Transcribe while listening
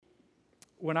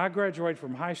when I graduated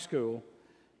from high school,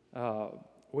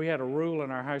 we had a rule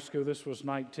in our high school. This was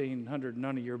 1900,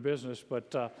 none of your business,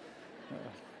 but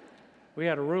we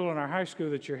had a rule in our high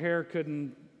school that your hair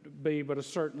couldn't be but a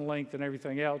certain length and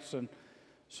everything else. And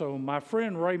so my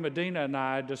friend Ray Medina and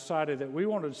I decided that we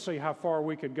wanted to see how far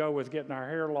we could go with getting our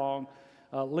hair long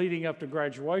leading up to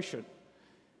graduation.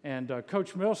 And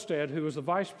Coach Milstead, who was the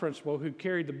vice principal, who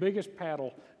carried the biggest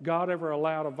paddle God ever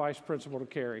allowed a vice principal to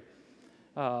carry.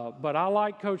 But I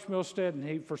like Coach Milstead,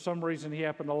 and for some reason he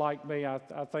happened to like me. I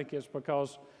think it's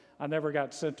because I never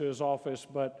got sent to his office,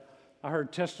 but I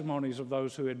heard testimonies of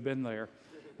those who had been there.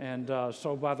 And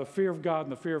so by the fear of God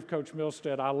and the fear of Coach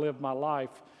Milstead, I lived my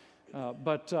life.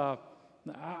 But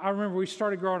I remember we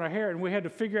started growing our hair, and we had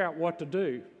to figure out what to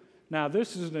do. Now,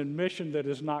 this is an admission that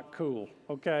is not cool,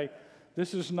 okay?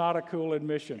 This is not a cool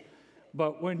admission.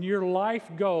 But when your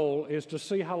life goal is to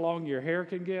see how long your hair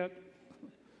can get,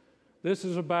 this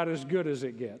is about as good as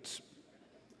it gets.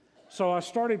 So I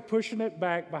started pushing it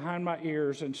back behind my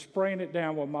ears and spraying it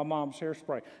down with my mom's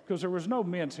hairspray, because there was no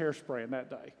men's hairspray in that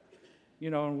day. You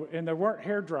know, and there weren't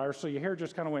hair dryers, so your hair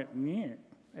just kind of went, nyeh,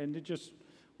 and it just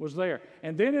was there.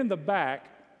 And then in the back,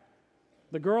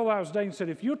 the girl I was dating said,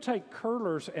 if you'll take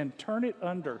curlers and turn it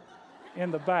under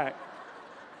in the back.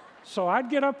 So I'd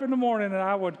get up in the morning and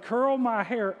I would curl my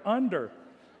hair under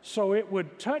so it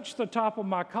would touch the top of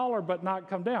my collar but not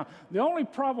come down. The only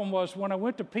problem was when I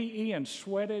went to PE and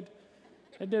sweated,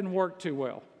 it didn't work too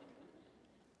well.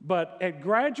 But at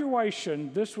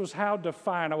graduation, this was how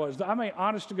defiant I was. I mean,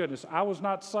 honest to goodness, I was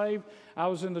not saved. I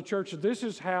was in the church. This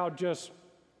is how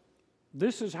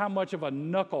much of a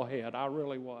knucklehead I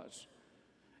really was.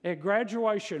 At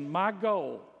graduation, my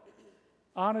goal,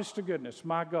 honest to goodness,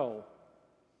 my goal,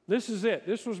 this is it.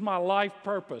 This was my life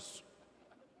purpose.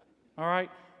 All right?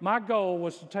 My goal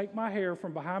was to take my hair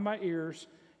from behind my ears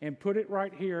and put it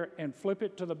right here and flip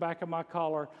it to the back of my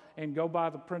collar and go by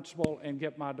the principal and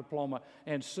get my diploma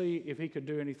and see if he could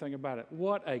do anything about it.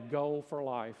 What a goal for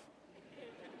life.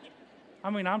 I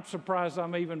mean, I'm surprised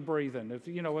I'm even breathing. If,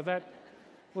 you know, with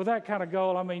that kind of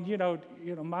goal, I mean,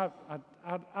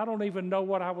 I don't even know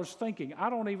what I was thinking. I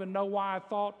don't even know why I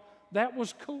thought that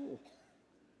was cool.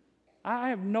 I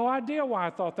have no idea why I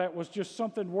thought that was just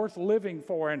something worth living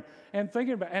for and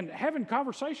thinking about and having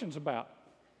conversations about.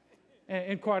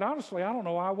 And quite honestly, I don't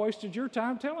know why I wasted your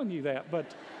time telling you that. But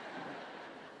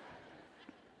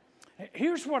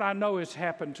here's what I know has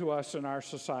happened to us in our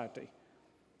society.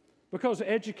 Because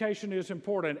education is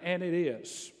important, and it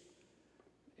is.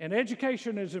 And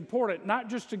education is important not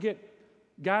just to get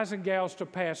guys and gals to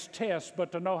pass tests,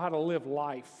 but to know how to live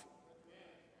life.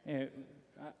 And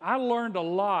I learned a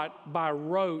lot by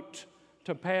rote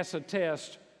to pass a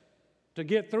test to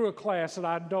get through a class that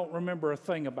I don't remember a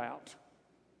thing about.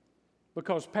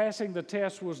 Because passing the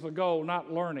test was the goal,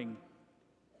 not learning.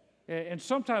 And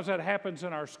sometimes that happens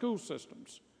in our school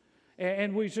systems.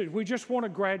 And we just want to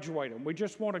graduate them. We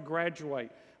just want to graduate.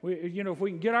 If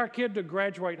we can get our kid to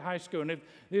graduate high school, and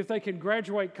if they can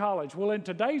graduate college, well, in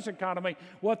today's economy,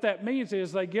 what that means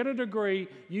is they get a degree,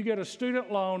 you get a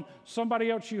student loan, somebody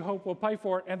else you hope will pay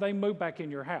for it, and they move back in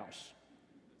your house.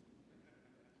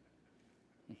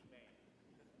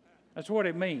 That's what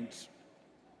it means.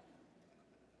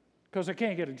 Because they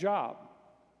can't get a job.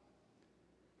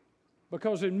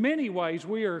 Because in many ways,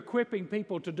 we are equipping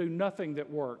people to do nothing that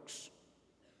works,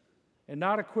 and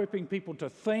not equipping people to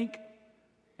think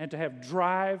and to have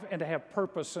drive and to have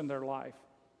purpose in their life.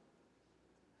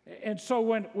 And so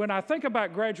when I think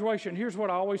about graduation, here's what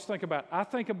I always think about. I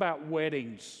think about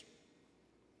weddings.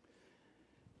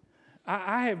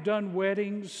 I have done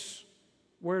weddings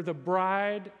where the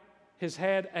bride has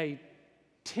had a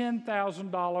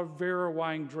 $10,000 Vera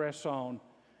Wang dress on,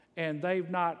 and they've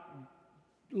not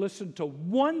listened to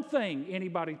one thing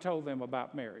anybody told them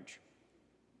about marriage.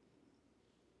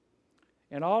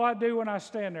 And all I do when I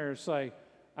stand there is say,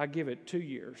 I give it 2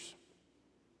 years.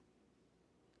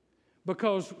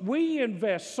 Because we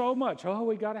invest so much. Oh,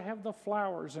 we got to have the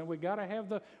flowers and we got to have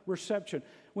the reception.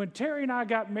 When Terry and I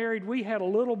got married, we had a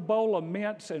little bowl of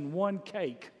mints and one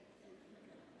cake.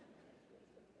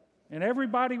 And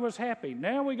everybody was happy.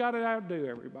 Now we got to outdo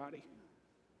everybody.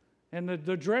 And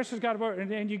the dress has got to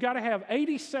be, and you got to have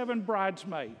 87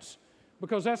 bridesmaids,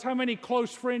 because that's how many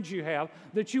close friends you have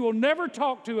that you will never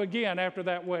talk to again after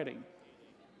that wedding.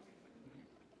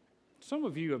 Some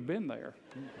of you have been there.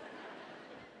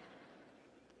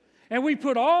 And we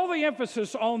put all the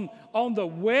emphasis on the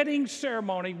wedding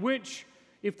ceremony, which,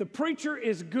 if the preacher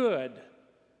is good,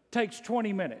 takes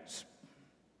 20 minutes.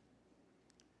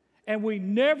 And we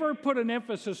never put an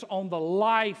emphasis on the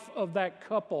life of that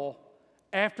couple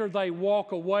after they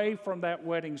walk away from that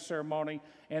wedding ceremony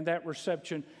and that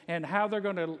reception, and how they're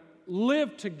going to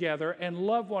live together and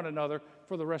love one another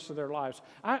for the rest of their lives.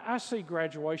 I see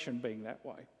graduation being that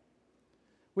way.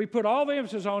 We put all the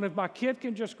emphasis on if my kid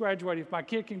can just graduate, if my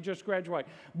kid can just graduate.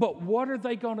 But what are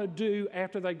they going to do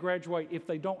after they graduate if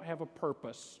they don't have a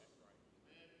purpose?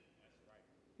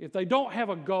 If they don't have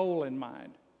a goal in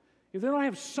mind? If they don't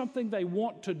have something they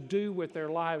want to do with their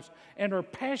lives and are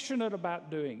passionate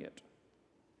about doing it?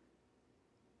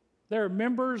 There are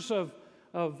members of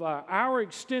our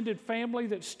extended family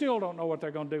that still don't know what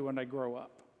they're going to do when they grow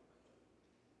up.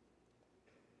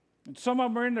 And some of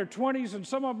them are in their 20s and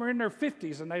some of them are in their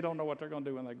 50s and they don't know what they're going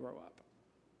to do when they grow up.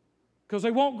 Because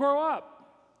they won't grow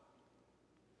up.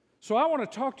 So I want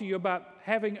to talk to you about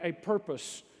having a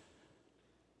purpose.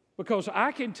 Because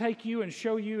I can take you and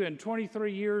show you in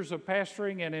 23 years of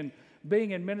pastoring and in being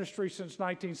in ministry since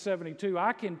 1972,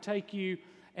 I can take you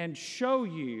and show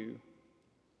you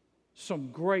some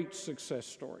great success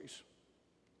stories.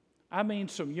 I mean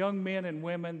some young men and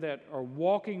women that are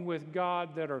walking with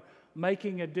God, that are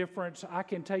making a difference. I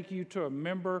can take you to a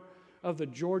member of the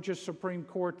Georgia Supreme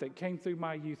Court that came through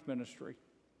my youth ministry.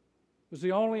 Was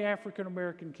the only African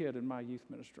American kid in my youth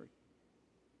ministry.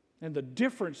 And the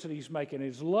difference that he's making,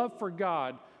 his love for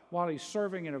God while he's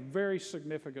serving in a very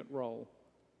significant role.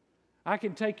 I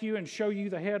can take you and show you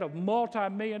the head of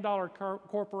multi-million-dollar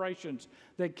corporations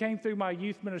that came through my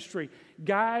youth ministry.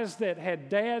 Guys that had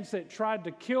dads that tried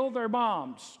to kill their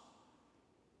moms.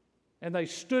 And they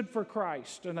stood for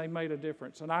Christ and they made a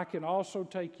difference. And I can also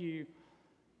take you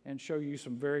and show you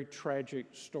some very tragic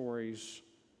stories.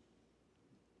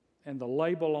 And the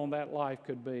label on that life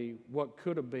could be what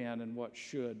could have been and what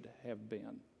should have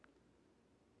been.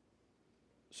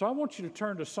 So I want you to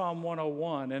turn to Psalm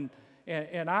 101.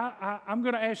 And I'm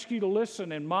going to ask you to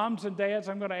listen. And moms and dads,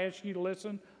 I'm going to ask you to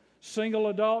listen. Single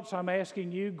adults, I'm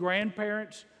asking you.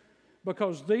 Grandparents,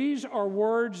 because these are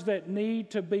words that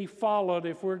need to be followed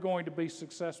if we're going to be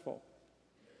successful.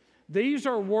 These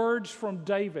are words from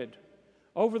David.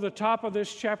 Over the top of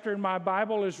this chapter in my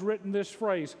Bible is written this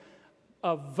phrase,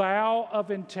 a vow of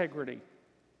integrity.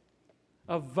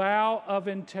 A vow of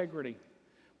integrity.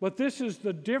 But this is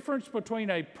the difference between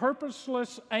a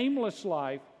purposeless, aimless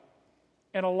life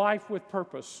and a life with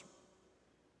purpose.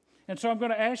 And so I'm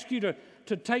going to ask you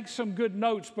to take some good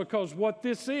notes, because what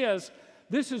this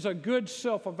is a good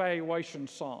self-evaluation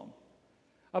psalm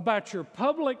about your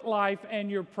public life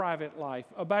and your private life,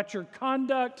 about your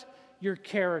conduct, your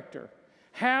character,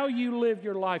 how you live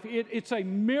your life. It's a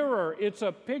mirror, it's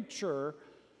a picture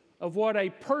of what a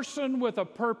person with a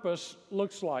purpose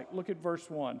looks like. Look at verse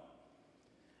 1.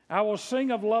 I will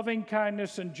sing of loving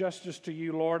kindness and justice to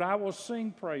you, Lord. I will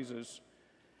sing praises.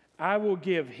 I will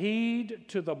give heed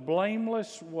to the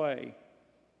blameless way.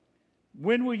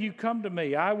 When will you come to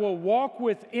me? I will walk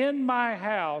within my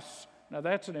house. Now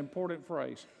that's an important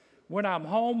phrase. When I'm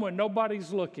home, when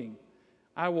nobody's looking,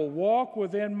 I will walk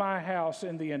within my house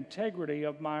in the integrity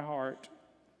of my heart.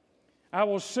 I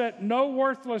will set no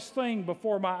worthless thing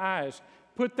before my eyes.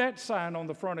 Put that sign on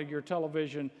the front of your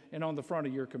television and on the front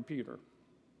of your computer.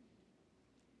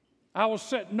 I will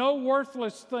set no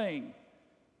worthless thing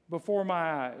before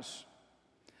my eyes.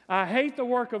 I hate the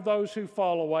work of those who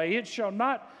fall away. It shall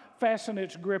not fasten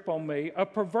its grip on me. A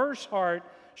perverse heart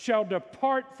shall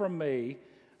depart from me.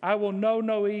 I will know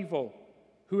no evil.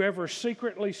 Whoever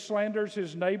secretly slanders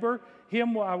his neighbor,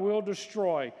 him I will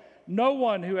destroy. No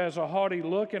one who has a haughty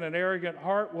look and an arrogant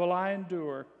heart will I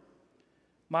endure.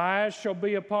 My eyes shall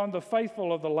be upon the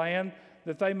faithful of the land,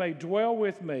 that they may dwell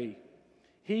with me.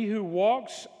 He who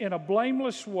walks in a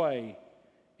blameless way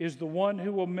is the one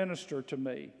who will minister to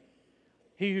me.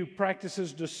 He who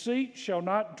practices deceit shall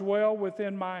not dwell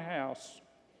within my house.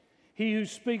 He who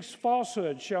speaks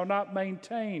falsehood shall not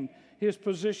maintain his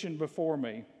position before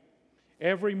me.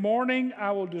 Every morning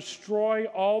I will destroy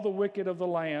all the wicked of the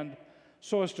land,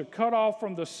 so as to cut off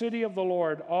from the city of the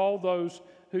Lord all those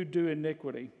who do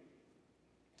iniquity.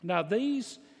 Now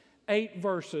these 8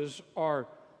 verses are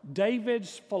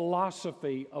David's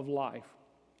philosophy of life.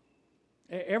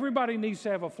 Everybody needs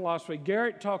to have a philosophy.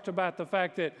 Garrett talked about the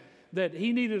fact that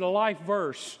he needed a life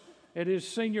verse at his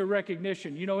senior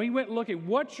recognition. You know, he went looking,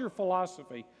 what's your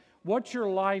philosophy? What's your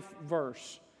life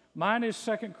verse? Mine is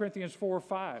 2 Corinthians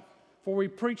 4:5. For we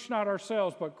preach not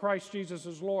ourselves, but Christ Jesus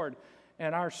is Lord,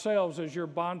 and ourselves as your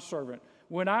bondservant.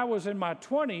 When I was in my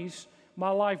 20s, my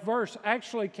life verse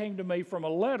actually came to me from a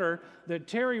letter that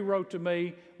Terry wrote to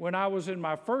me when I was in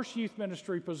my first youth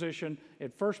ministry position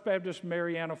at First Baptist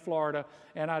Marianna, Florida,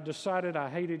 and I decided I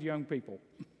hated young people.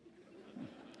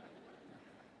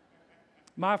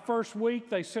 My first week,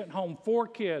 they sent home 4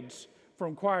 kids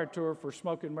from choir tour for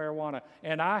smoking marijuana,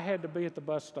 and I had to be at the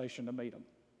bus station to meet him.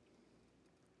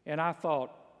 And I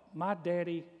thought, my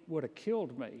daddy would have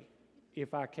killed me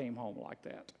if I came home like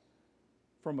that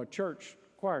from a church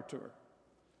choir tour.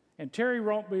 And Terry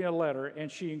wrote me a letter,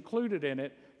 and she included in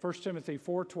it 1 Timothy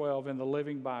 4:12 in the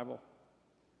Living Bible.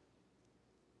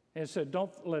 And it said,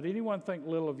 don't let anyone think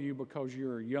little of you because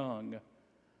you're young,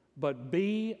 but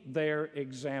be their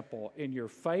example in your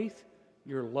faith,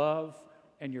 your love,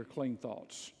 and your clean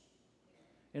thoughts.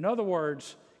 In other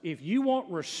words, if you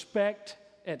want respect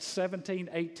at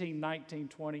 17, 18, 19,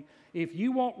 20, if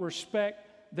you want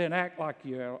respect, then act like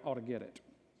you ought to get it.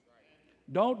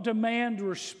 Don't demand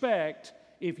respect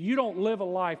if you don't live a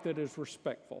life that is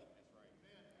respectful.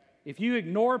 If you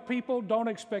ignore people, don't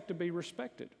expect to be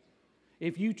respected.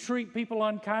 If you treat people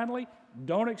unkindly,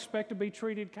 don't expect to be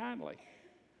treated kindly.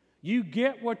 You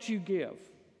get what you give.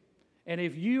 And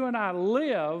if you and I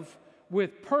live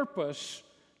with purpose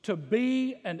to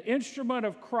be an instrument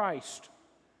of Christ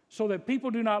so that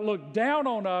people do not look down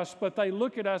on us, but they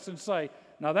look at us and say,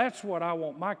 now that's what I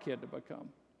want my kid to become.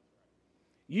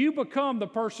 You become the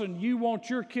person you want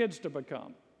your kids to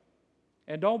become.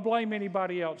 And don't blame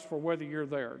anybody else for whether you're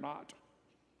there or not.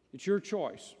 It's your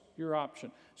choice, your option.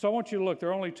 So I want you to look. There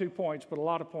are only 2 points, but a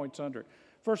lot of points under it.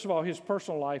 First of all, his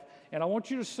personal life. And I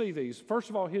want you to see these. First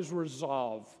of all, his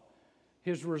resolve.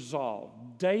 His resolve.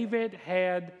 David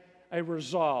had a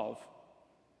resolve.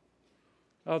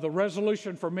 The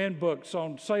Resolution for Men book's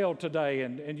on sale today,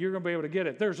 and you're going to be able to get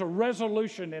it. There's a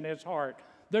resolution in his heart.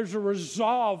 There's a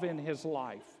resolve in his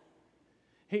life.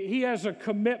 He has a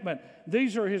commitment.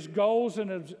 These are his goals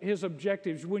and his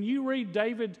objectives. When you read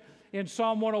David in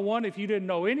Psalm 101, if you didn't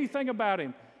know anything about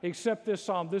him except this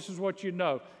psalm, this is what you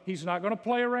know. He's not going to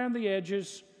play around the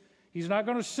edges. He's not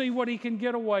going to see what he can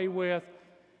get away with.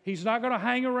 He's not going to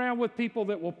hang around with people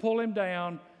that will pull him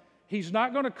down. He's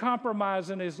not going to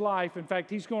compromise in his life. In fact,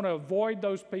 he's going to avoid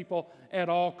those people at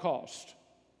all cost.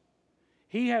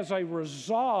 He has a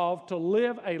resolve to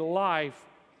live a life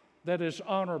that is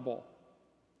honorable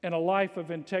and a life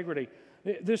of integrity.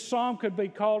 This psalm could be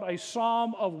called a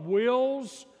psalm of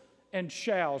wills and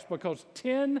shalls because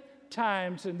 10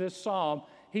 times in this psalm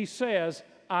he says,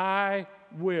 I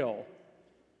will.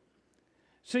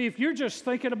 See, if you're just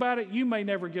thinking about it, you may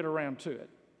never get around to it.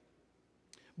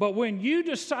 But when you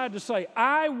decide to say,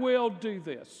 I will do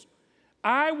this,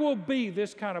 I will be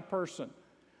this kind of person,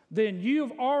 then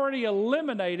you've already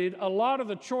eliminated a lot of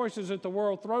the choices that the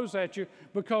world throws at you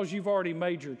because you've already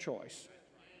made your choice.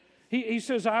 He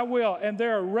says, I will. And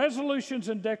there are resolutions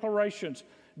and declarations.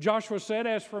 Joshua said,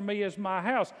 as for me, as my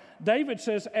house. David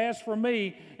says, as for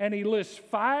me, and he lists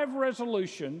 5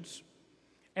 resolutions,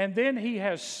 and then he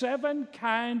has 7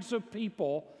 kinds of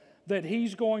people that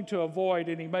he's going to avoid,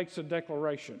 and he makes a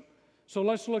declaration. So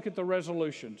let's look at the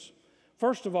resolutions.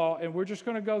 First of all, and we're just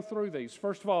going to go through these.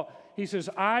 First of all, he says,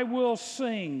 I will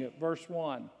sing, verse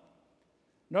 1.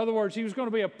 In other words, he was going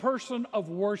to be a person of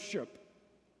worship.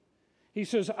 He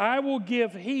says, I will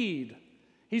give heed.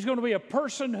 He's going to be a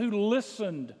person who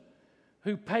listened,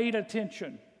 who paid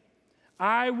attention.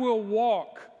 I will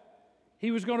walk.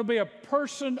 He was going to be a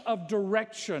person of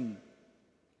direction.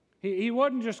 He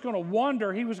wasn't just going to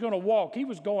wander, he was going to walk. He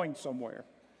was going somewhere.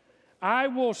 I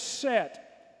will set.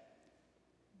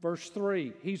 Verse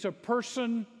 3, he's a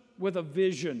person with a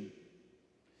vision.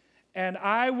 And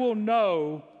I will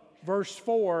know, verse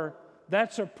 4,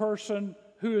 that's a person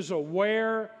who is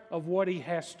aware of what he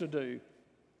has to do.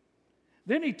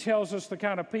 Then he tells us the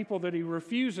kind of people that he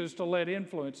refuses to let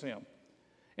influence him.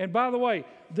 And by the way,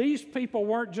 these people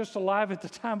weren't just alive at the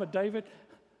time of David.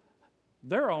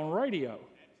 They're on radio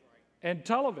and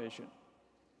television.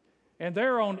 And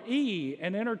they're on E!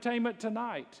 and Entertainment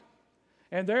Tonight.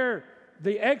 And they're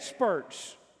the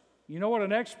experts. You know what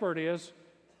an expert is?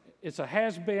 It's a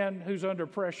has-been who's under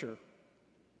pressure.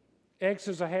 X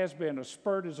is a has-been. A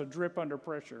spurt is a drip under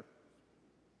pressure.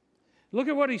 Look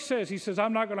at what he says. He says,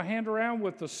 I'm not going to hang around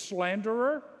with the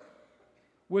slanderer,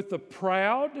 with the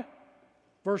proud.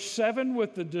 Verse 7,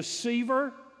 with the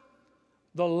deceiver,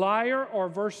 the liar, or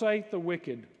verse 8, the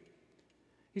wicked.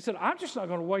 He said, I'm just not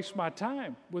going to waste my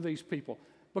time with these people.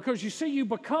 Because you see, you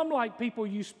become like people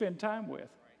you spend time with.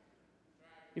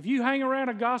 If you hang around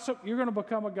a gossip, you're going to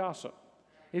become a gossip.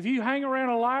 If you hang around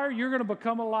a liar, you're going to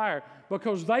become a liar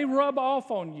because they rub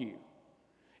off on you.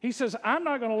 He says, I'm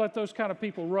not going to let those kind of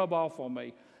people rub off on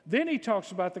me. Then he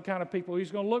talks about the kind of people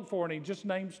he's going to look for, and he just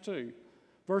names 2.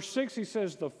 Verse 6, he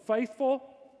says, the faithful,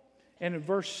 and in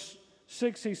verse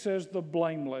 6, he says, the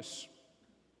blameless.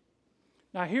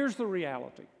 Now, here's the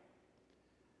reality.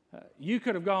 You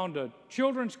could have gone to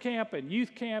children's camp and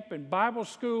youth camp and Bible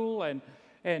school and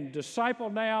and Disciple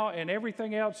Now and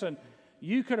everything else, and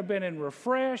you could have been in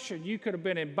Refresh, and you could have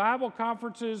been in Bible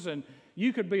conferences, and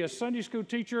you could be a Sunday school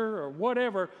teacher or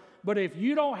whatever, but if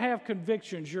you don't have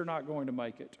convictions, you're not going to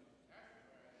make it.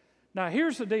 Now,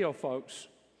 here's the deal, folks.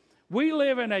 We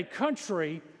live in a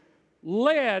country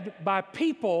led by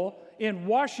people in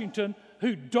Washington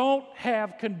who don't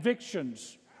have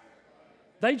convictions.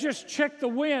 They just check the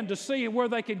wind to see where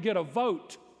they can get a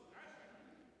vote.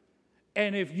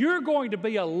 And if you're going to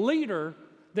be a leader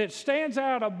that stands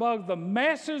out above the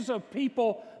masses of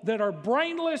people that are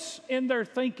brainless in their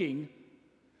thinking,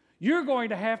 you're going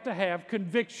to have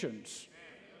convictions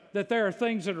that there are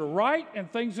things that are right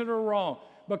and things that are wrong.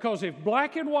 Because if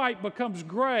black and white becomes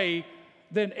gray,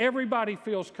 then everybody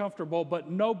feels comfortable,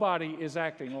 but nobody is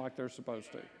acting like they're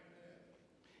supposed to.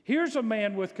 Here's a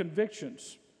man with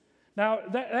convictions. Now,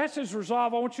 that's his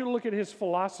resolve. I want you to look at his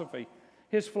philosophy.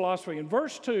 In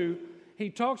verse 2, he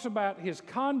talks about his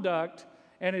conduct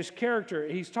and his character.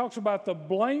 He talks about the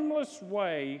blameless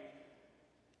way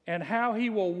and how he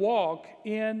will walk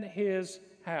in his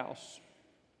house.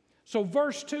 So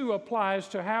verse 2 applies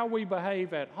to how we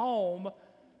behave at home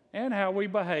and how we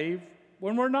behave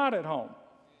when we're not at home.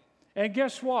 And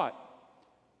guess what?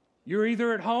 You're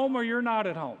either at home or you're not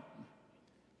at home.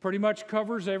 Pretty much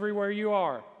covers everywhere you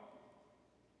are.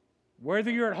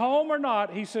 Whether you're at home or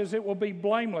not, he says it will be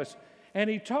blameless. And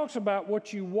he talks about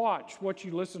what you watch, what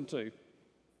you listen to.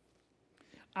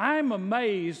 I'm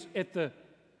amazed at the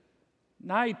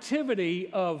naivety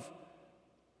of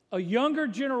a younger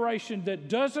generation that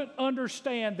doesn't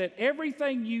understand that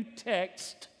everything you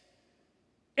text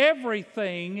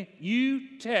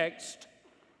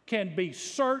can be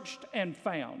searched and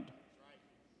found.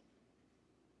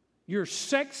 Your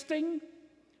sexting,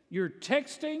 your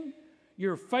texting,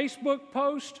 your Facebook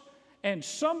post, and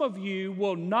some of you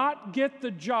will not get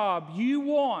the job you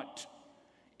want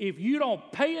if you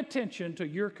don't pay attention to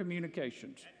your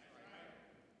communications.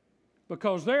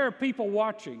 Because there are people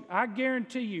watching. I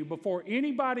guarantee you, before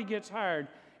anybody gets hired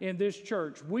in this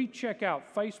church, we check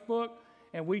out Facebook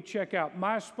and we check out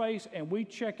MySpace and we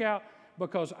check out,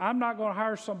 because I'm not going to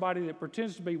hire somebody that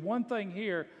pretends to be one thing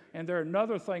here and they're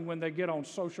another thing when they get on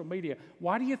social media.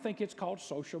 Why do you think it's called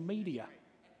social media?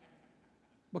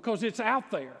 Because it's out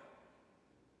there.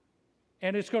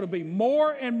 And it's going to be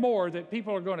more and more that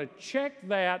people are going to check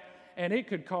that, and it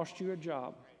could cost you a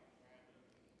job.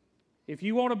 If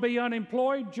you want to be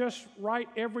unemployed, just write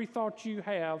every thought you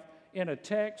have in a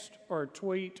text or a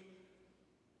tweet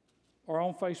or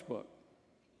on Facebook.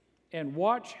 And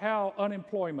watch how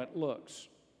unemployment looks.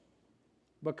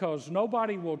 Because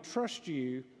nobody will trust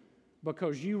you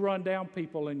because you run down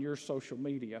people in your social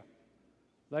media.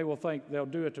 They will think they'll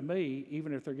do it to me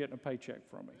even if they're getting a paycheck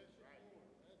from me.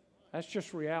 That's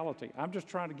just reality. I'm just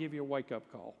trying to give you a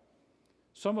wake-up call.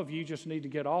 Some of you just need to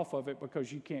get off of it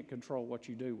because you can't control what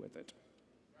you do with it.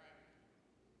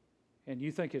 And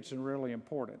you think it's really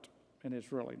important, and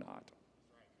it's really not.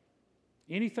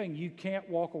 Anything you can't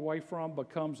walk away from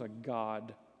becomes a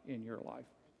god in your life.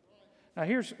 Now,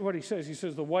 here's what he says. He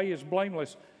says, the way is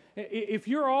blameless. If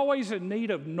you're always in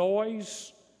need of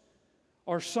noise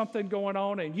or something going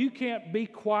on and you can't be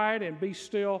quiet and be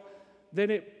still, then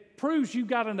it proves you've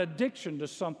got an addiction to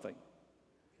something.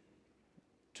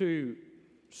 To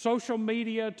social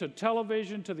media, to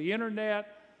television, to the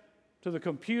internet, to the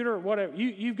computer, whatever.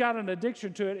 You've got an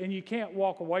addiction to it and you can't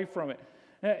walk away from it.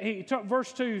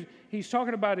 Verse 2, he's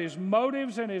talking about his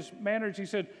motives and his manners. He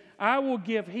said, I will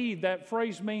give heed. That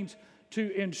phrase means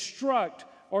to instruct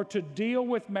or to deal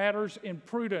with matters in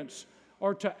prudence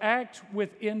or to act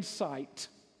with insight.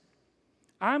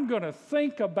 I'm going to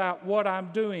think about what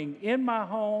I'm doing in my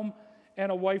home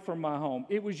and away from my home.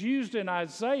 It was used in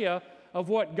Isaiah of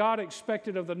what God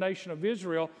expected of the nation of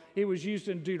Israel. It was used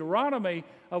in Deuteronomy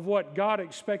of what God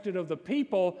expected of the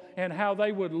people and how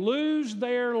they would lose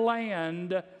their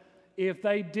land if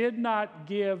they did not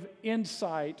give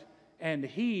insight and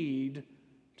heed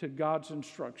to God's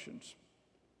instructions.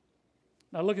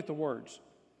 Now look at the words.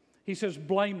 He says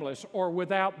blameless or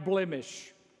without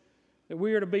blemish. That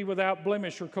we are to be without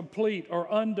blemish or complete or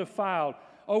undefiled.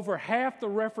 Over half the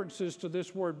references to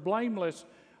this word blameless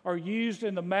are used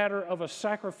in the matter of a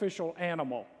sacrificial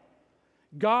animal.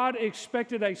 God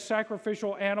expected a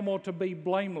sacrificial animal to be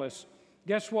blameless.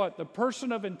 Guess what? The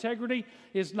person of integrity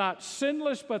is not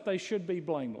sinless, but they should be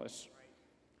blameless.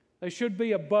 They should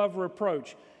be above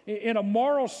reproach. In a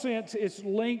moral sense, it's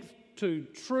linked to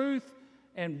truth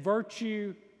and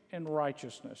virtue and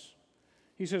righteousness.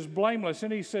 He says blameless,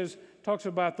 and he says, talks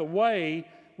about the way,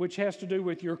 which has to do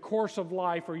with your course of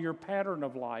life or your pattern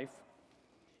of life.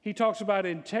 He talks about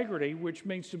integrity, which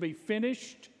means to be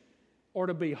finished or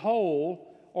to be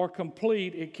whole or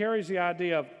complete. It carries the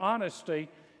idea of honesty.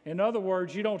 In other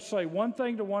words, you don't say one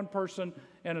thing to one person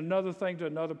and another thing to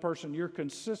another person. You're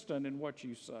consistent in what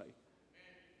you say.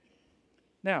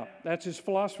 Now, that's his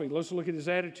philosophy. Let's look at his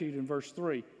attitude in verse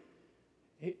 3.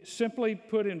 Simply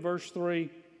put, in verse 3,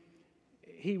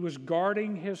 he was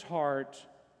guarding his heart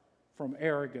from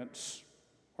arrogance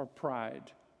or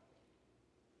pride.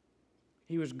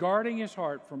 He was guarding his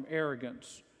heart from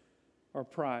arrogance or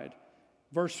pride.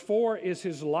 Verse 4 is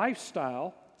his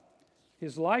lifestyle.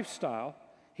 His lifestyle.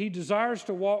 He desires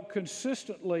to walk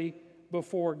consistently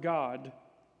before God.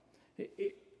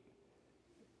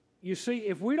 You see,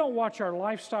 if we don't watch our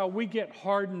lifestyle, we get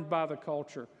hardened by the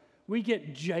culture. We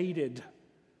get jaded.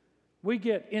 We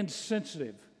get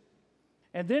insensitive.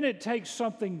 And then it takes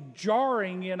something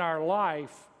jarring in our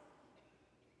life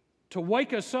to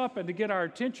wake us up and to get our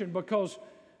attention, because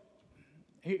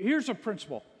here's a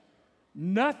principle.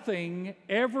 Nothing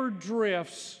ever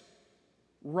drifts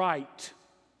right.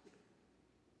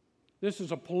 This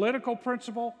is a political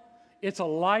principle. It's a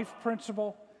life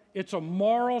principle. It's a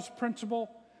morals principle.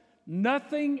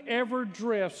 Nothing ever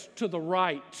drifts to the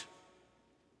right.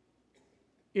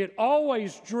 It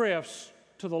always drifts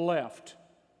to the left.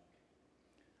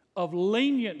 Of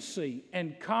leniency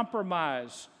and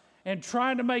compromise and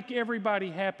trying to make everybody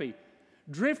happy.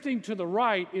 Drifting to the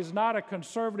right is not a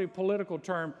conservative political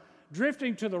term.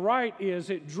 Drifting to the right is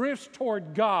it drifts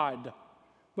toward God.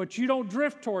 But you don't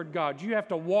drift toward God. You have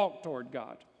to walk toward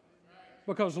God.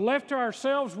 Because left to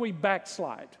ourselves, we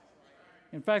backslide.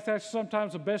 In fact, that's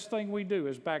sometimes the best thing we do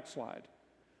is backslide.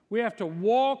 We have to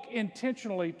walk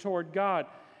intentionally toward God.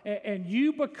 And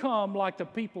you become like the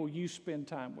people you spend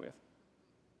time with.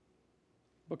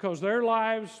 Because their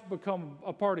lives become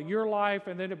a part of your life,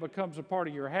 and then it becomes a part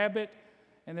of your habit,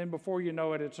 and then before you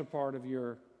know it, it's a part of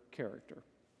your character.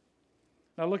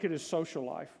 Now look at his social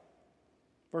life,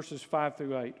 verses 5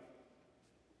 through 8.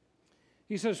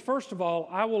 He says, first of all,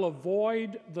 I will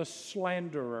avoid the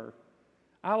slanderer.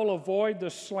 I will avoid the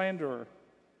slanderer.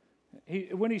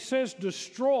 When he says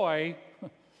destroy,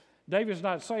 David's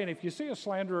not saying if you see a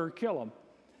slanderer, kill him.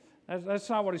 That's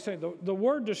not what he's saying. The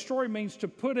word destroy means to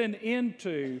put an end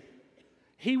to.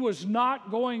 He was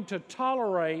not going to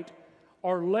tolerate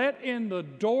or let in the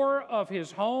door of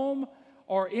his home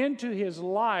or into his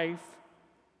life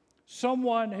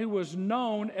someone who was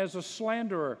known as a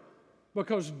slanderer,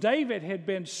 because David had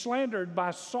been slandered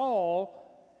by Saul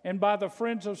and by the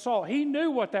friends of Saul. He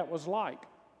knew what that was like.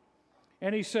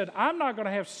 And he said, I'm not going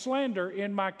to have slander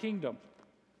in my kingdom.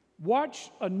 Watch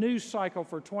a news cycle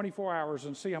for 24 hours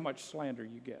and see how much slander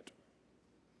you get.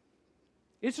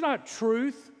 It's not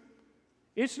truth.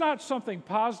 It's not something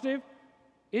positive.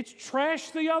 It's trash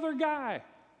the other guy.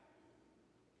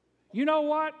 You know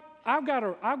what? I've got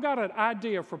an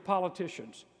idea for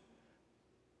politicians.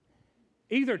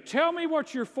 Either tell me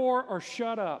what you're for or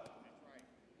shut up.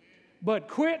 But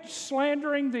quit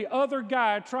slandering the other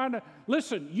guy, trying to...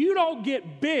 Listen, you don't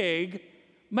get big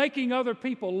making other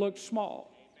people look small.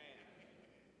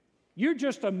 You're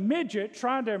just a midget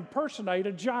trying to impersonate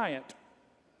a giant.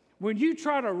 When you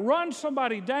try to run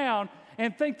somebody down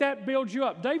and think that builds you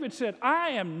up, David said, I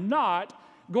am not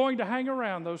going to hang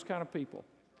around those kind of people.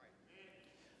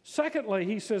 Secondly,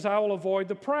 he says, I will avoid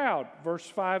the proud. Verse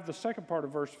 5, the second part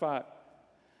of verse 5.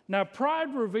 Now,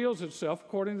 pride reveals itself,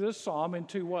 according to this psalm, in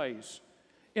two ways.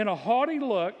 In a haughty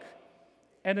look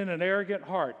and in an arrogant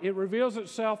heart. It reveals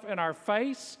itself in our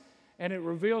face and it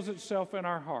reveals itself in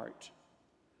our heart.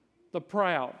 The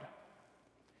proud.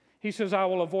 He says, I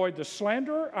will avoid the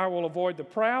slanderer, I will avoid the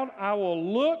proud, I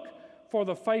will look for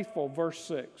the faithful, verse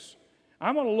 6.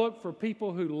 I'm going to look for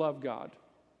people who love God.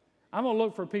 I'm going to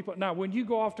look for people. Now, when you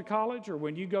go off to college or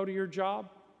when you go to your job,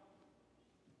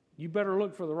 you better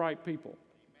look for the right people.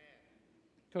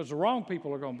 Because the wrong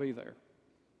people are going to be there.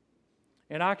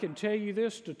 And I can tell you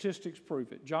this, statistics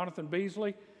prove it. Jonathan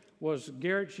Beasley was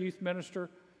Garrett's youth minister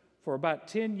for about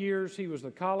 10 years. He was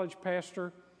the college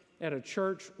pastor at a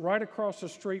church right across the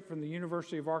street from the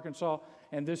University of Arkansas,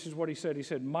 and this is what he said. He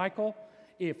said, Michael,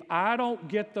 if I don't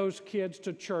get those kids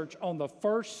to church on the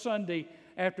first Sunday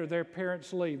after their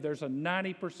parents leave, there's a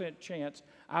 90% chance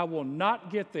I will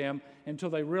not get them until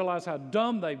they realize how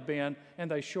dumb they've been and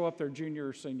they show up their junior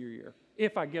or senior year,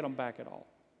 if I get them back at all.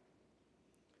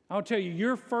 I'll tell you,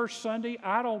 your first Sunday,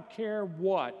 I don't care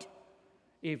what.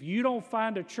 If you don't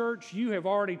find a church, you have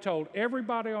already told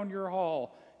everybody on your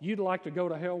hall you'd like to go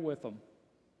to hell with them.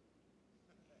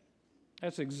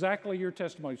 That's exactly your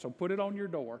testimony, so put it on your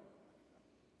door.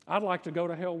 I'd like to go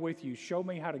to hell with you. Show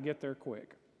me how to get there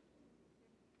quick.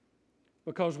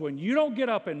 Because when you don't get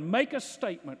up and make a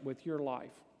statement with your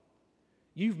life,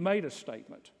 You've made a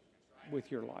statement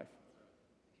with your life.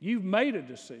 You've made a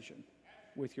decision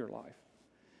with your life.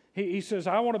 He says,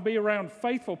 I want to be around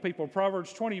faithful people.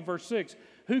 Proverbs 20, verse 6.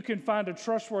 Who can find a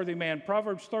trustworthy man?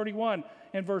 Proverbs 31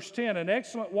 and verse 10. An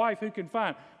excellent wife who can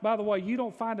find. By the way, you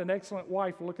don't find an excellent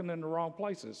wife looking in the wrong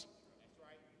places.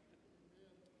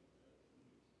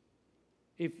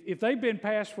 If they've been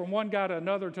passed from one guy to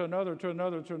another, to another, to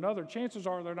another, to another, chances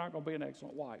are they're not going to be an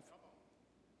excellent wife.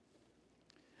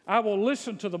 I will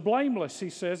listen to the blameless, he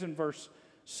says in verse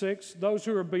 6, those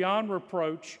who are beyond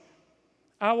reproach.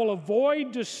 I will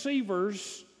avoid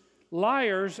deceivers,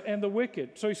 liars, and the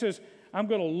wicked. So he says, I'm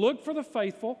going to look for the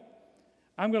faithful.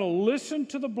 I'm going to listen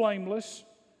to the blameless.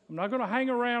 I'm not going to hang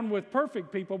around with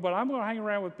perfect people, but I'm going to hang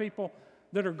around with people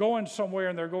that are going somewhere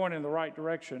and they're going in the right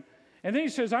direction. And then he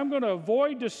says, I'm going to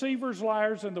avoid deceivers,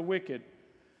 liars, and the wicked.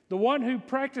 The one who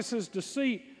practices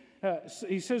deceit,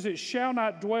 he says, it shall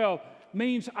not dwell,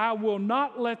 means I will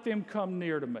not let them come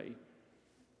near to me.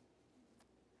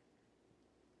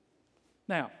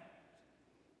 Now,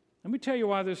 let me tell you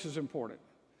why this is important.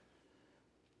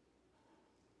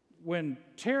 When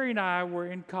Terry and I were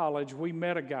in college, we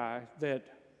met a guy that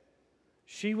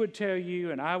she would tell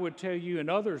you, and I would tell you, and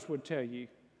others would tell you,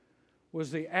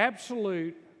 was the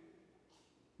absolute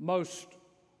most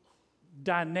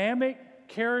dynamic,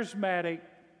 charismatic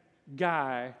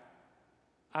guy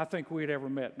I think we'd ever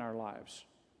met in our lives.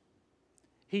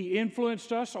 He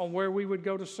influenced us on where we would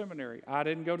go to seminary. I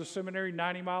didn't go to seminary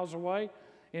 90 miles away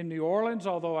in New Orleans,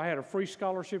 although I had a free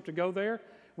scholarship to go there.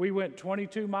 We went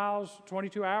 22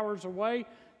 hours away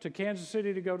to Kansas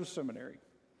City to go to seminary.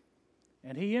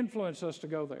 And he influenced us to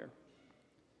go there.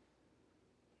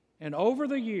 And over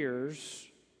the years,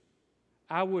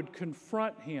 I would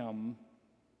confront him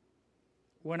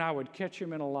when I would catch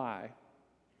him in a lie.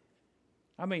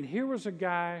 I mean, here was a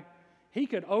guy, he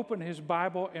could open his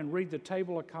Bible and read the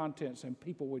table of contents and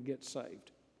people would get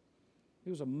saved. It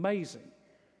was amazing.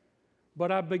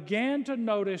 But I began to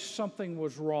notice something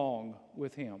was wrong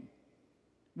with him.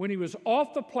 When he was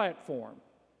off the platform,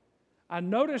 I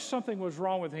noticed something was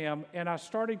wrong with him and I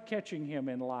started catching him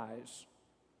in lies.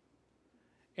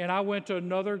 And I went to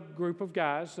another group of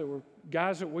guys that were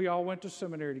guys that we all went to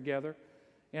seminary together.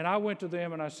 And I went to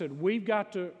them and I said, we've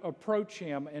got to approach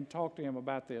him and talk to him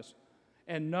about this.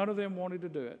 And none of them wanted to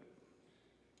do it.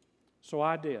 So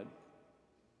I did.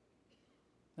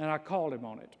 And I called him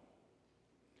on it.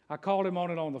 I called him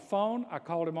on it on the phone. I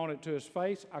called him on it to his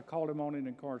face. I called him on it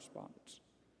in correspondence.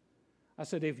 I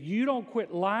said, if you don't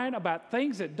quit lying about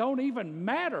things that don't even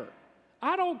matter,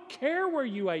 I don't care where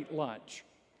you ate lunch.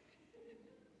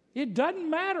 It doesn't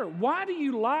matter. Why do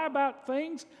you lie about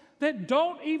things that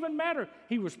don't even matter?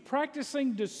 He was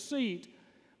practicing deceit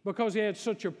because he had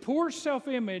such a poor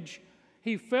self-image.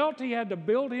 He felt he had to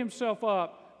build himself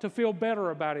up to feel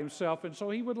better about himself, and so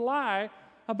he would lie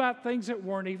about things that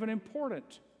weren't even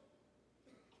important.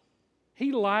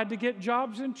 He lied to get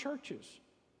jobs in churches.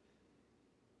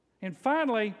 And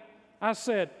finally, I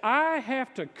said, I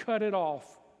have to cut it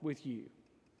off with you.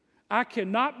 I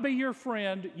cannot be your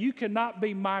friend. You cannot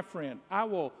be my friend. I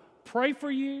will pray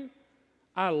for you.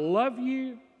 I love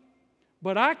you.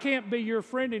 But I can't be your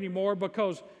friend anymore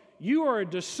because you are a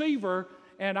deceiver,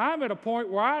 and I'm at a point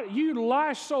where you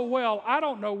lie so well, I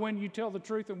don't know when you tell the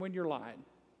truth and when you're lying.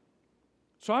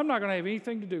 So I'm not going to have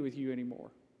anything to do with you anymore.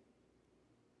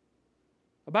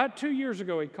 About 2 years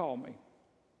ago, he called me.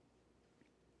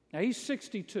 Now, he's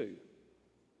 62.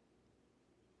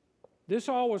 This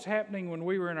all was happening when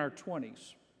we were in our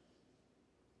 20s.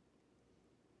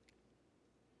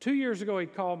 2 years ago, he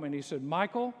called me and he said,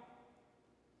 Michael,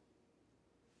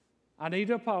 I need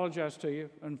to apologize to you.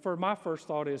 And for my first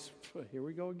thought is, here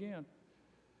we go again.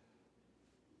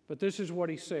 But this is what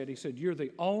he said. He said, you're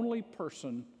the only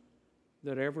person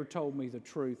that ever told me the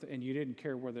truth, and you didn't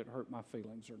care whether it hurt my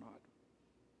feelings or not.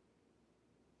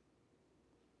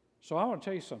 So I want to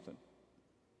tell you something.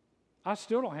 I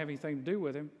still don't have anything to do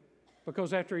with him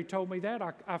because after he told me that,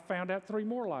 I found out 3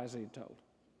 more lies he had told.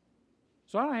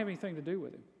 So I don't have anything to do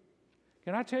with him.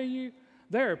 Can I tell you,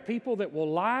 there are people that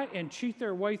will lie and cheat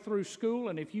their way through school,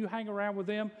 and if you hang around with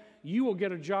them, you will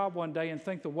get a job one day and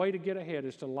think the way to get ahead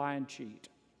is to lie and cheat.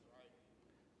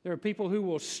 There are people who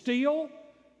will steal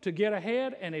to get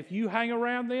ahead, and if you hang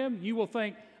around them, you will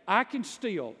think, I can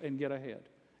steal and get ahead.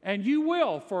 And you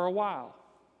will for a while.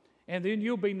 And then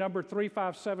you'll be number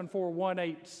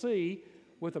 357418C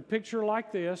with a picture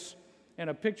like this and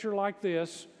a picture like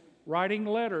this, writing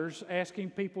letters asking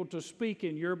people to speak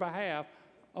in your behalf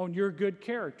on your good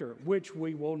character, which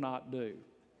we will not do.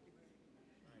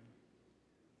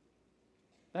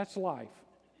 That's life.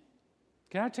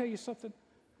 Can I tell you something?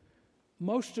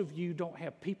 Most of you don't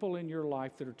have people in your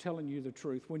life that are telling you the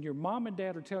truth. When your mom and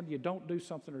dad are telling you don't do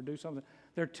something or do something,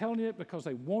 they're telling you it because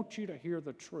they want you to hear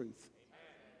the truth.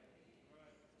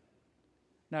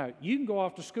 Now, you can go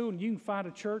off to school and you can find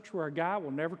a church where a guy will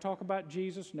never talk about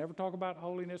Jesus, never talk about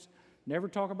holiness, never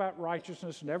talk about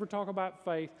righteousness, never talk about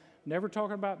faith, never talk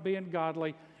about being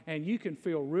godly, and you can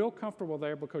feel real comfortable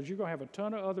there because you're going to have a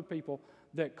ton of other people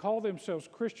that call themselves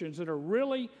Christians that are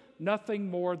really nothing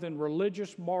more than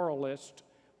religious moralists,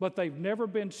 but they've never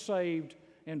been saved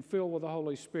and filled with the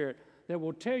Holy Spirit, that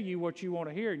will tell you what you want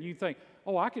to hear. And you think,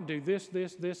 oh, I can do this,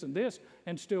 this, this, and this,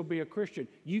 and still be a Christian.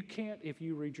 You can't if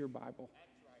you read your Bible.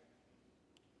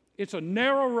 It's a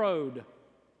narrow road.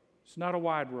 It's not a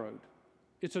wide road.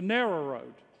 It's a narrow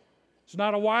road. It's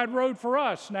not a wide road for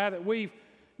us now that we've,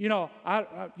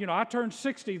 I turned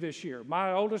 60 this year.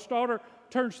 My oldest daughter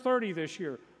turns 30 this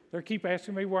year. They keep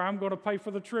asking me where I'm going to pay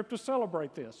for the trip to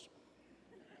celebrate this.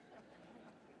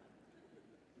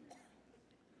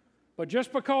 But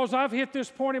just because I've hit this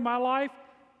point in my life,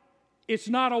 it's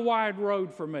not a wide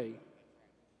road for me.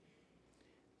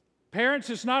 Parents,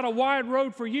 it's not a wide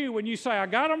road for you when you say, I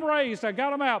got them raised, I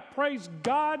got them out. Praise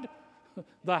God,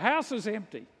 the house is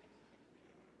empty.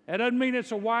 That doesn't mean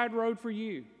it's a wide road for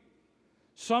you.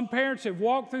 Some parents have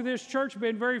walked through this church,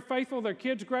 been very faithful. Their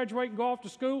kids graduate and go off to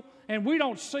school, and we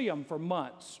don't see them for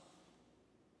months.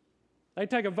 They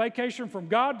take a vacation from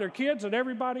God, their kids, and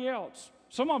everybody else.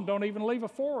 Some of them don't even leave a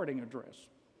forwarding address.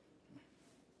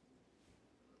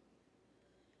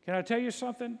 Can I tell you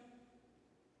something?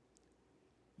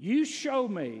 You show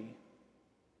me,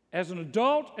 as an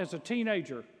adult, as a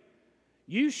teenager,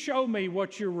 you show me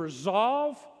what your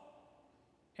resolve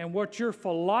and what your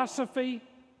philosophy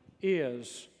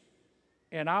is,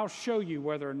 and I'll show you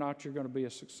whether or not you're going to be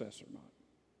a success or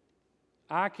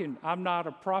not. I'm not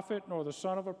a prophet nor the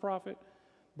son of a prophet,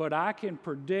 but I can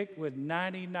predict with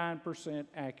 99%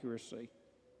 accuracy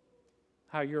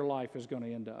how your life is going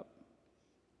to end up.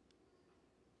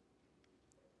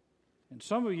 And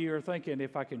some of you are thinking,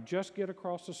 if I can just get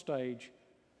across the stage,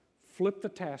 flip the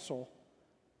tassel,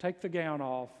 take the gown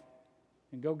off,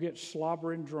 and go get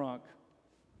slobbering drunk,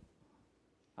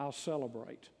 I'll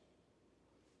celebrate.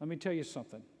 Let me tell you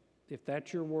something. If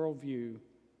that's your worldview,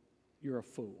 you're a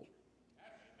fool.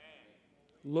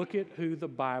 Look at who the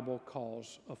Bible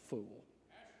calls a fool.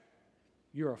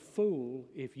 You're a fool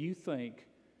if you think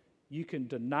you can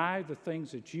deny the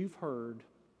things that you've heard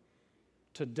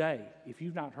today. If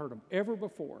you've not heard them ever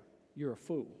before, you're a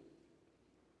fool.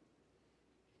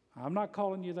 I'm not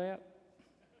calling you that.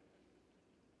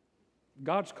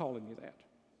 God's calling you that.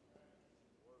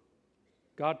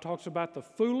 God talks about the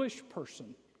foolish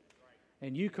person,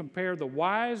 and you compare the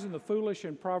wise and the foolish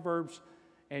in Proverbs,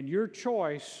 and your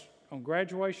choice on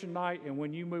graduation night and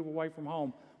when you move away from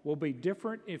home will be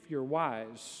different if you're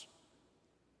wise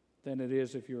than it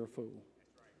is if you're a fool.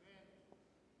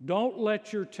 Don't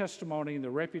let your testimony and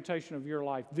the reputation of your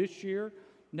life this year,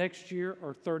 next year,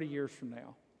 or 30 years from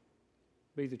now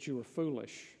be that you were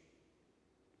foolish,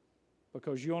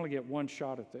 because you only get one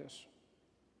shot at this.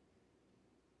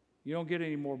 You don't get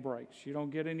any more breaks. You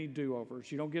don't get any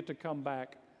do-overs. You don't get to come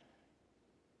back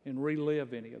and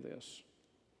relive any of this.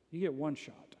 You get one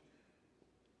shot.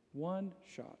 One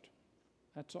shot.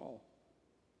 That's all.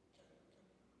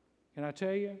 Can I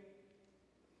tell you?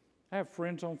 I have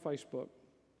friends on Facebook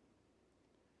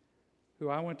who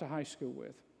I went to high school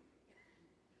with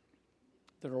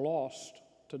that are lost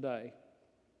today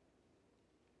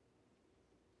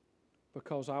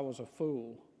because I was a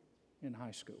fool in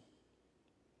high school,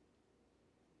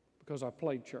 because I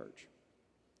played church,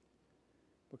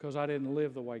 because I didn't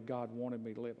live the way God wanted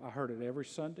me to live. I heard it every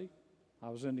Sunday. I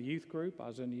was in the youth group. I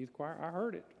was in the youth choir. I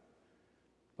heard it,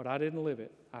 but I didn't live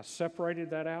it. I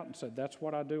separated that out and said, that's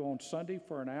what I do on Sunday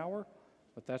for an hour,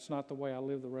 but that's not the way I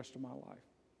live the rest of my life.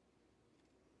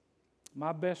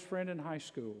 My best friend in high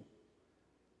school,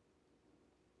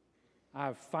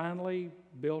 I've finally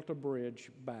built a bridge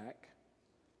back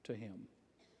to him.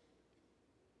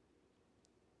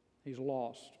 He's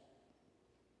lost,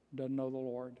 doesn't know the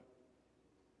Lord.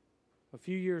 A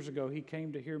few years ago, he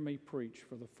came to hear me preach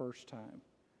for the first time.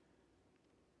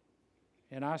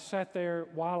 And I sat there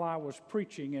while I was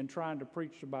preaching and trying to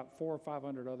preach to about 400 or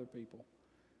 500 other people.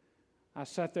 I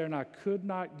sat there and I could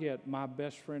not get my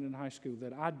best friend in high school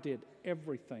that I did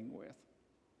everything with.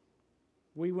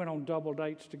 We went on double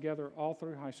dates together all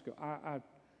through high school.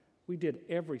 We did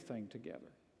everything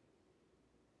together.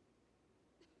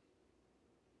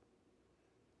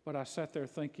 But I sat there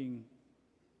thinking,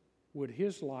 would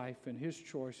his life and his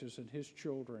choices and his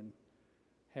children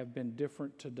have been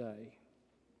different today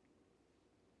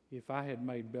if I had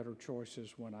made better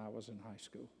choices when I was in high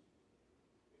school.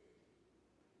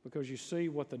 Because you see,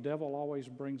 what the devil always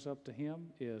brings up to him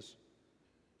is,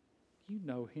 you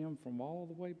know him from all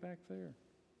the way back there.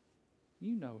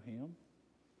 You know him.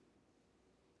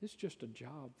 It's just a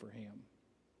job for him.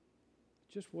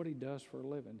 It's just what he does for a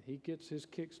living. He gets his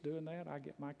kicks doing that. I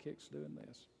get my kicks doing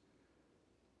this.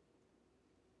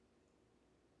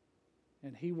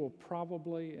 And he will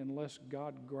probably, unless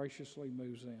God graciously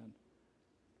moves in,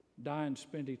 die and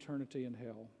spend eternity in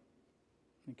hell.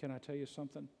 And can I tell you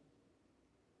something?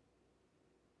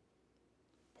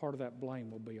 Part of that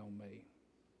blame will be on me.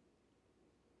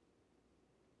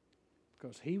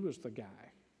 Because he was the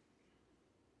guy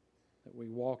that we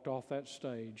walked off that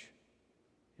stage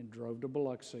and drove to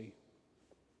Biloxi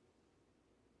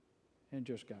and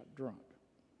just got drunk.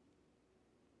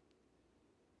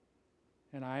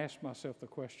 And I asked myself the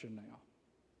question now,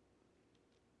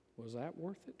 was that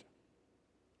worth it?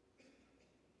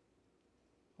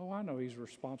 Oh, I know he's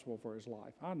responsible for his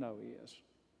life. I know he is.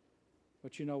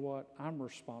 But you know what? I'm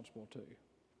responsible too.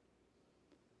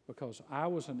 Because I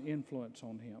was an influence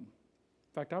on him.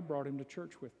 In fact, I brought him to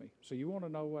church with me. So you want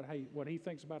to know what he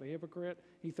thinks about a hypocrite?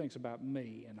 He thinks about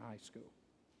me in high school.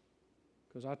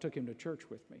 Because I took him to church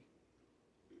with me.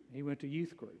 He went to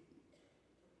youth group.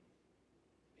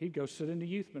 He'd go sit in the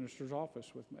youth minister's office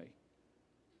with me.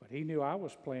 But he knew I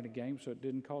was playing a game, so it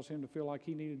didn't cause him to feel like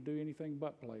he needed to do anything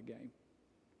but play a game.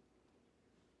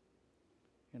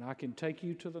 And I can take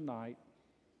you to the night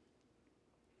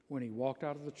when he walked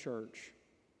out of the church,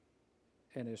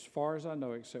 and as far as I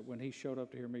know, except when he showed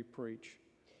up to hear me preach,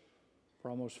 for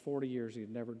almost 40 years, he had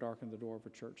never darkened the door of a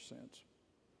church since.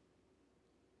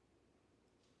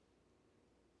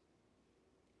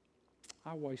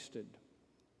 I wasted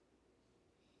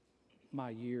my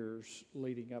years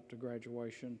leading up to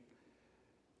graduation,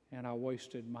 and I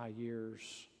wasted my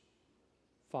years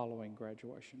following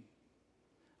graduation.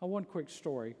 One quick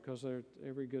story, because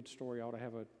every good story ought to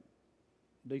have a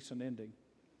decent ending.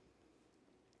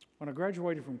 When I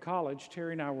graduated from college,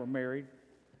 Terry and I were married,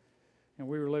 and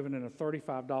we were living in a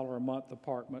 $35 a month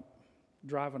apartment,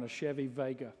 driving a Chevy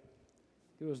Vega.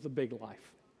 It was the big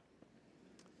life.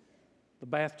 The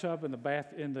bathtub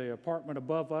in the apartment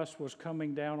above us was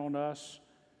coming down on us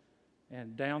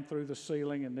and down through the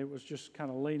ceiling, and it was just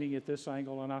kind of leaning at this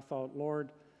angle, and I thought,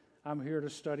 Lord, I'm here to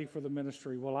study for the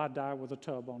ministry. Will I die with a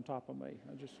tub on top of me?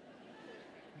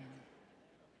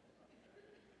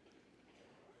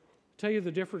 Tell you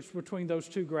the difference between those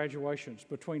two graduations,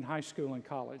 between high school and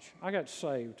college. I got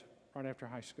saved right after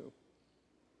high school,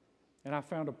 and I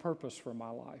found a purpose for my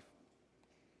life.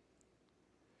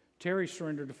 Terry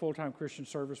surrendered to full-time Christian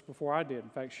service before I did. In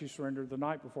fact, she surrendered the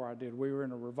night before I did. We were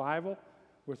in a revival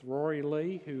with Rory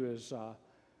Lee, who is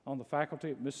on the faculty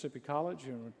at Mississippi College,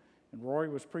 and Rory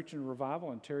was preaching a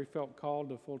revival, and Terry felt called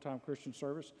to full-time Christian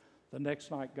service. The next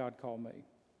night, God called me.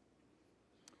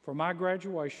 For my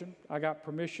graduation, I got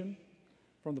permission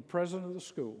from the president of the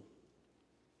school.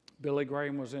 Billy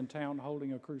Graham was in town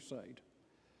holding a crusade.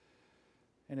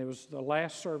 And the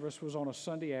last service was on a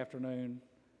Sunday afternoon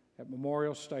at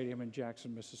Memorial Stadium in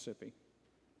Jackson, Mississippi.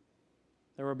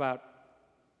 There were about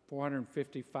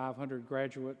 450, 500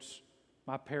 graduates.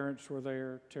 My parents were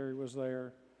there. Terry was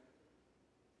there.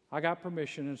 I got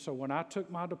permission, and so when I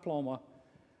took my diploma,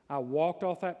 I walked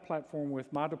off that platform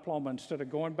with my diploma. Instead of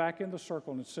going back in the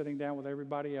circle and sitting down with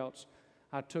everybody else,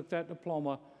 I took that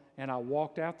diploma and I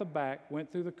walked out the back,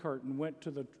 went through the curtain, went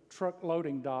to the truck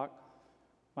loading dock.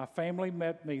 My family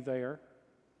met me there,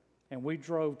 and we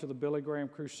drove to the Billy Graham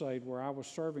Crusade, where I was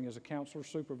serving as a counselor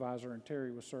supervisor and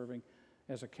Terry was serving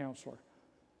as a counselor.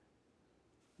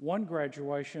 One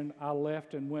graduation, I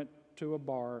left and went to a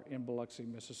bar in Biloxi,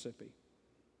 Mississippi.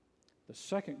 The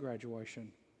second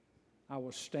graduation, I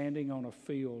was standing on a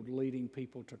field leading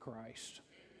people to Christ.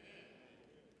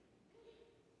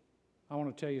 I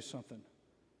want to tell you something.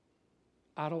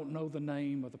 I don't know the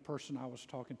name of the person I was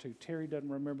talking to. Terry doesn't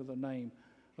remember the name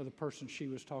of the person she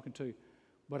was talking to.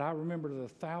 But I remember that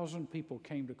 1,000 people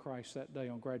came to Christ that day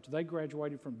on graduation. They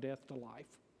graduated from death to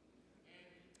life.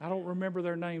 I don't remember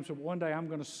their names, but one day I'm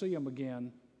going to see them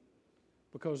again,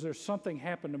 because there's something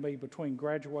happened to me between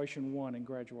graduation 1 and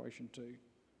graduation 2.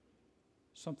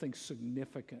 Something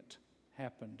significant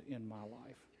happened in my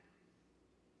life.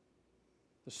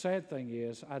 The sad thing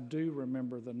is, I do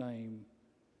remember the name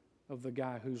of the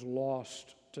guy who's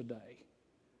lost today,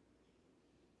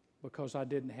 because I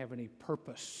didn't have any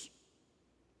purpose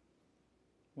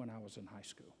when I was in high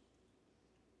school.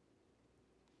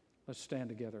 Let's stand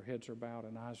together. Heads are bowed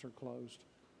and eyes are closed.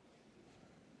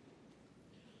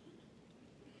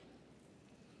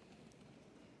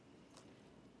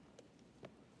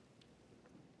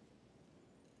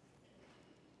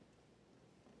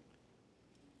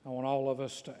 want all of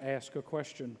us to ask a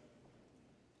question.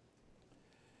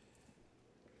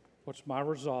 What's my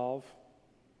resolve?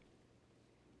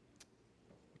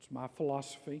 What's my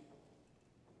philosophy?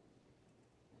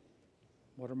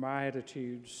 What are my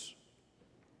attitudes?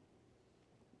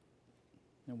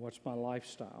 And what's my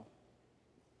lifestyle?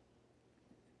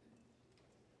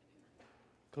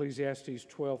 Ecclesiastes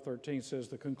 12:13 says,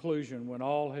 the conclusion, when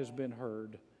all has been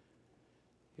heard,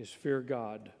 is fear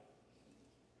God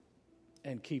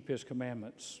and keep His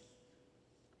commandments,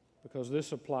 because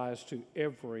this applies to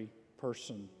every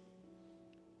person.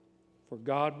 For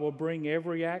God will bring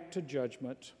every act to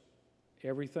judgment,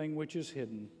 everything which is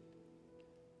hidden,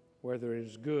 whether it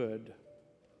is good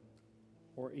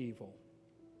or evil.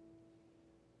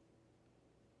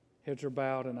 Heads are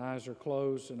bowed and eyes are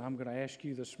closed, and I'm going to ask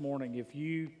you this morning, if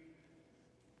you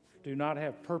do not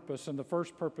have purpose, and the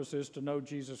first purpose is to know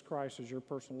Jesus Christ as your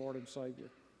personal Lord and Savior.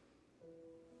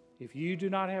 If you do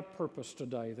not have purpose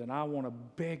today, then I want to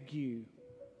beg you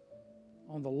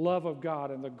on the love of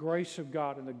God and the grace of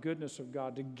God and the goodness of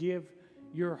God to give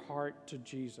your heart to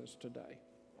Jesus today.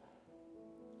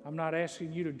 I'm not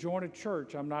asking you to join a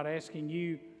church. I'm not asking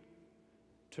you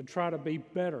to try to be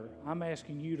better. I'm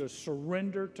asking you to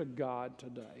surrender to God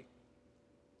today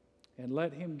and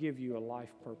let Him give you a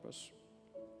life purpose.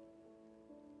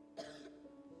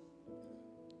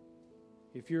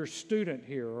 If you're a student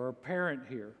here or a parent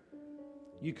here,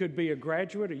 you could be a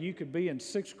graduate or you could be in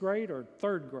 6th grade or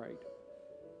 3rd grade.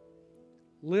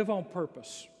 Live on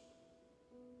purpose.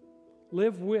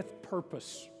 Live with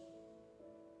purpose.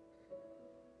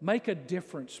 Make a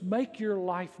difference. Make your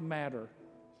life matter.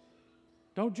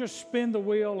 Don't just spin the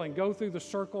wheel and go through the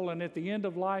circle, and at the end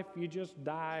of life you just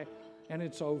die and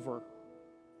it's over.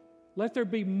 Let there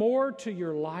be more to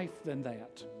your life than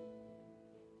that.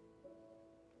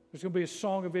 There's going to be a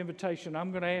song of invitation.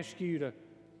 I'm going to ask you to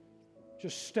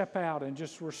just step out and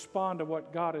just respond to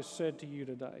what God has said to you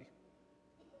today.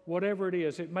 Whatever it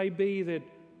is, it may be that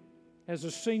as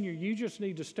a senior, you just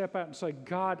need to step out and say,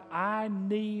 God, I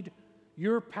need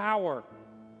your power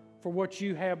for what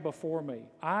you have before me.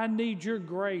 I need your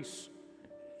grace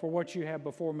for what you have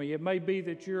before me. It may be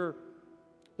that you're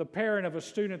the parent of a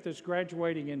student that's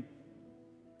graduating and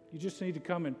you just need to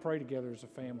come and pray together as a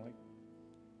family.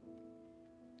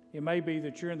 It may be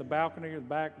that you're in the balcony or the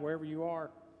back, wherever you are,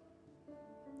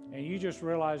 and you just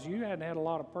realize you hadn't had a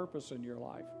lot of purpose in your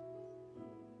life.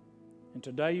 And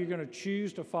today you're going to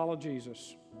choose to follow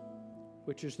Jesus,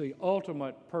 which is the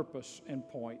ultimate purpose and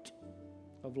point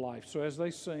of life. So as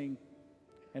they sing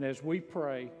and as we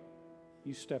pray,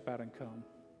 you step out and come.